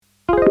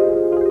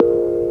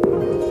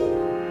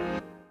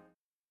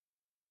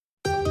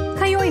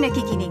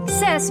nakikinig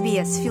sa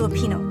SBS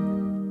Filipino.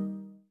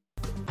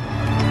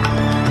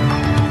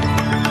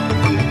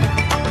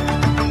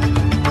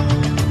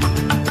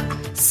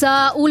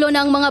 Sa ulo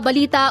ng mga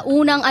balita,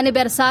 unang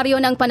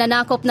anibersaryo ng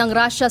pananakop ng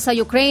Russia sa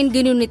Ukraine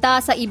ginunita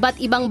sa iba't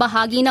ibang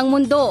bahagi ng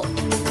mundo.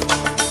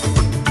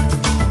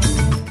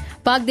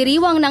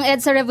 Pagdiriwang ng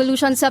EDSA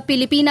Revolution sa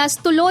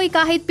Pilipinas tuloy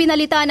kahit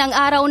pinalitan ang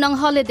araw ng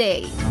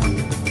holiday.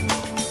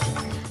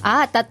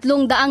 At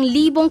 300,000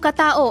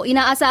 katao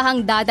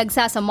inaasahang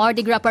dadagsa sa Mardi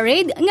Gras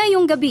Parade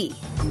ngayong gabi.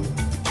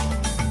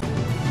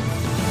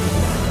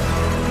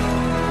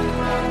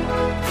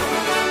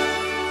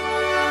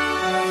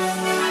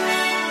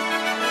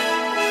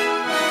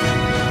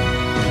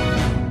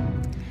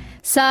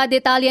 Sa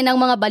detalye ng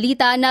mga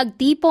balita,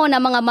 nagtipon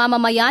ang mga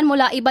mamamayan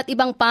mula iba't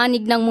ibang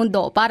panig ng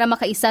mundo para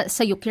makaisa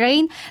sa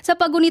Ukraine sa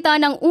paggunita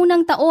ng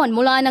unang taon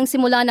mula nang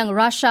simula ng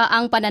Russia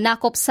ang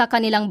pananakop sa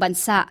kanilang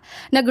bansa.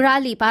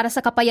 Nagrally para sa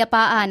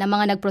kapayapaan ang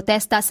mga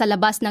nagprotesta sa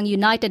labas ng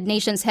United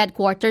Nations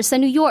headquarters sa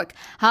New York,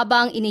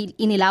 habang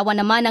inilawan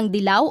naman ng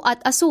dilaw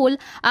at asul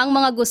ang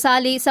mga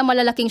gusali sa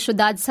malalaking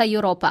syudad sa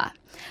Europa.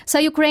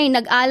 Sa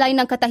Ukraine, nag-alay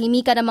ng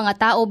katahimikan ng mga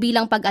tao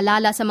bilang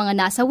pag-alala sa mga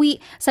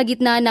nasawi sa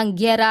gitna ng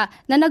gyera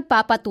na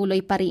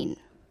nagpapatuloy pa rin.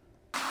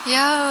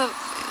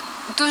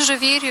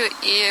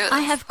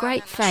 I have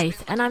great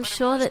faith and I'm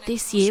sure that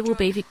this year will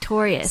be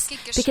victorious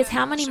because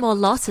how many more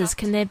losses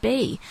can there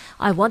be?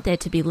 I want there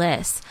to be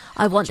less.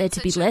 I want there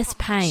to be less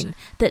pain,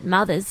 that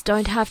mothers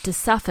don't have to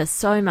suffer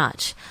so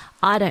much.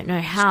 I don't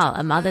know how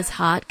a mother's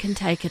heart can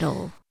take it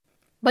all.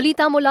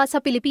 Balita mula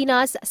sa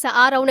Pilipinas, sa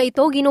araw na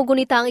ito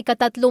ginugunita ang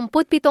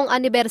ika-37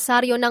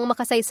 anibersaryo ng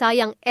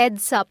makasaysayang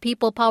EDSA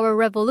People Power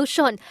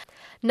Revolution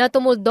na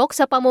tumuldok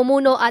sa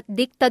pamumuno at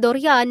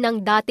diktadorya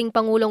ng dating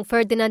Pangulong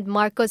Ferdinand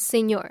Marcos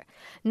Sr.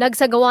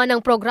 Nagsagawa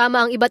ng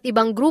programa ang iba't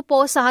ibang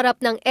grupo sa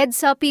harap ng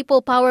EDSA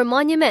People Power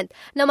Monument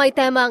na may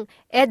temang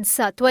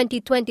EDSA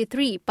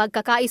 2023,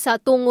 Pagkakaisa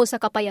tungo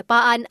sa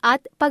kapayapaan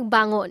at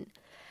pagbangon.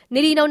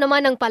 Nilinaw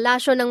naman ng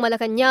Palasyo ng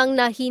Malacanang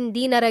na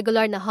hindi na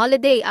regular na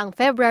holiday ang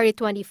February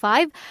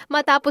 25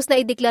 matapos na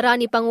ideklara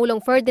ni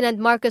Pangulong Ferdinand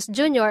Marcos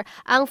Jr.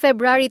 ang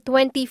February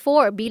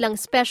 24 bilang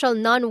special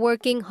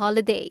non-working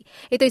holiday.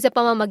 Ito'y sa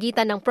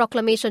pamamagitan ng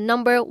Proclamation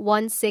Number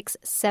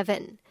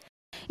 167.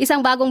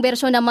 Isang bagong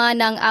bersyon naman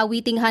ng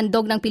awiting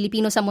handog ng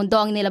Pilipino sa mundo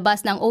ang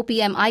nilabas ng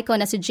OPM icon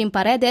na si Jim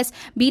Paredes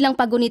bilang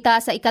paggunita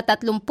sa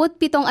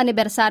ika-37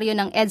 anibersaryo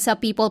ng EDSA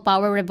People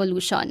Power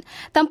Revolution.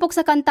 Tampok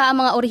sa kanta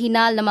ang mga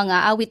orihinal na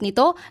mga awit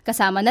nito,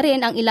 kasama na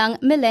rin ang ilang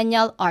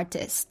millennial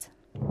artist.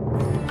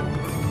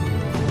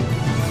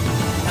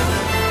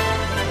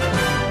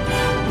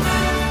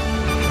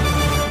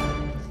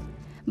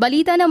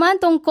 Balita naman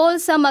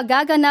tungkol sa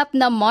magaganap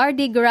na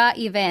Mardi Gras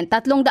event.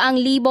 300,000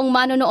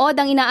 manonood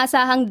ang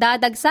inaasahang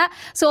dadagsa,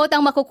 suot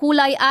ang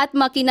makukulay at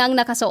makinang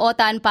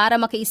nakasuotan para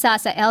makiisa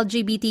sa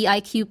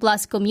LGBTIQ+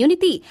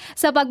 community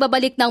sa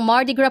pagbabalik ng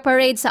Mardi Gras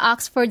Parade sa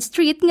Oxford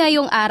Street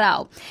ngayong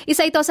araw.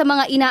 Isa ito sa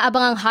mga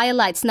inaabangang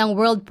highlights ng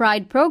World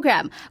Pride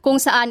Program, kung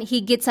saan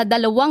higit sa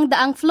 200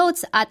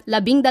 floats at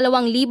 12,000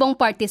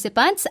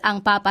 participants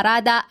ang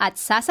paparada at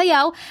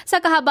sasayaw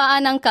sa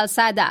kahabaan ng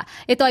kalsada.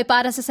 Ito ay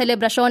para sa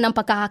selebrasyon ng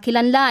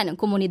pagkakakilanlan,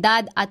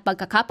 komunidad at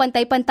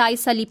pagkakapantay-pantay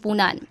sa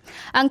lipunan.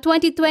 Ang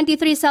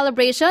 2023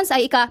 celebrations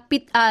ay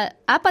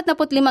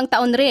ika-45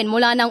 taon rin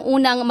mula nang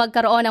unang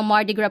magkaroon ng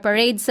Mardi Gras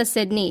Parade sa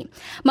Sydney.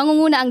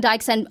 Mangunguna ang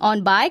Dykes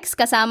on Bikes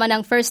kasama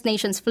ng First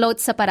Nations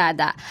floats sa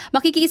parada.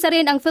 Makikiisa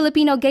rin ang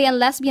Filipino Gay and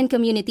Lesbian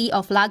Community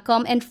of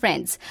Flagcom and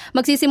Friends.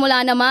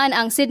 Magsisimula naman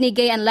ang Sydney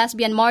Gay and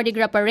Lesbian Mardi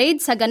Gras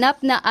Parade sa ganap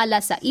na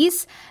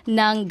 6:00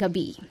 ng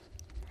gabi.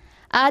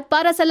 At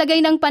para sa lagay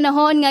ng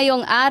panahon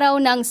ngayong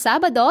araw ng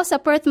Sabado, sa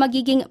Perth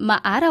magiging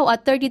maaraw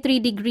at 33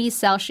 degrees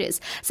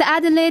Celsius. Sa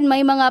Adelaide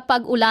may mga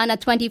pag-ulan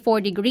at 24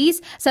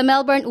 degrees. Sa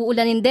Melbourne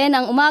uulanin din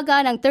ang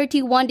umaga ng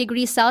 31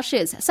 degrees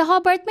Celsius. Sa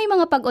Hobart may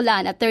mga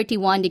pag-ulan at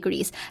 31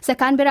 degrees. Sa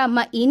Canberra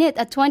mainit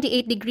at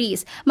 28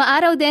 degrees.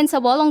 Maaraw din sa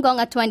Wollongong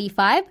at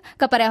 25.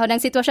 Kapareho ng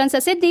sitwasyon sa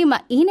Sydney,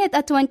 mainit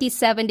at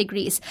 27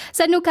 degrees.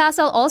 Sa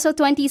Newcastle also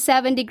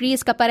 27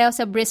 degrees, kapareho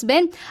sa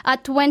Brisbane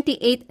at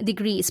 28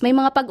 degrees. May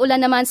mga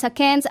pag-ulan naman sa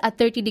Cairns at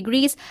 30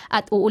 degrees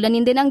at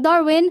uulanin din ang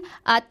Darwin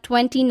at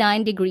 29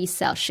 degrees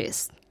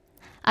Celsius.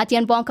 At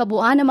yan po ang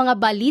kabuuan ng mga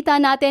balita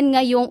natin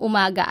ngayong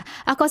umaga.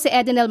 Ako si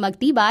Edenel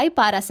Magtibay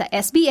para sa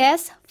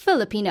SBS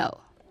Filipino.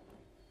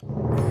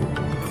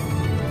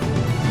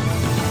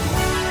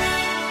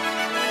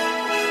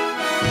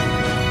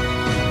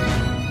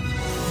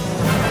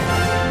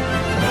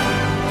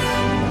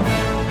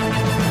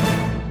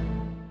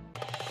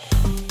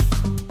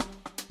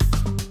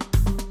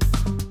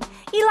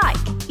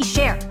 I-like,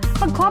 i-share,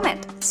 mag-comment,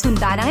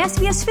 sundan ang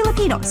SBS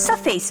Filipino sa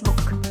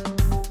Facebook.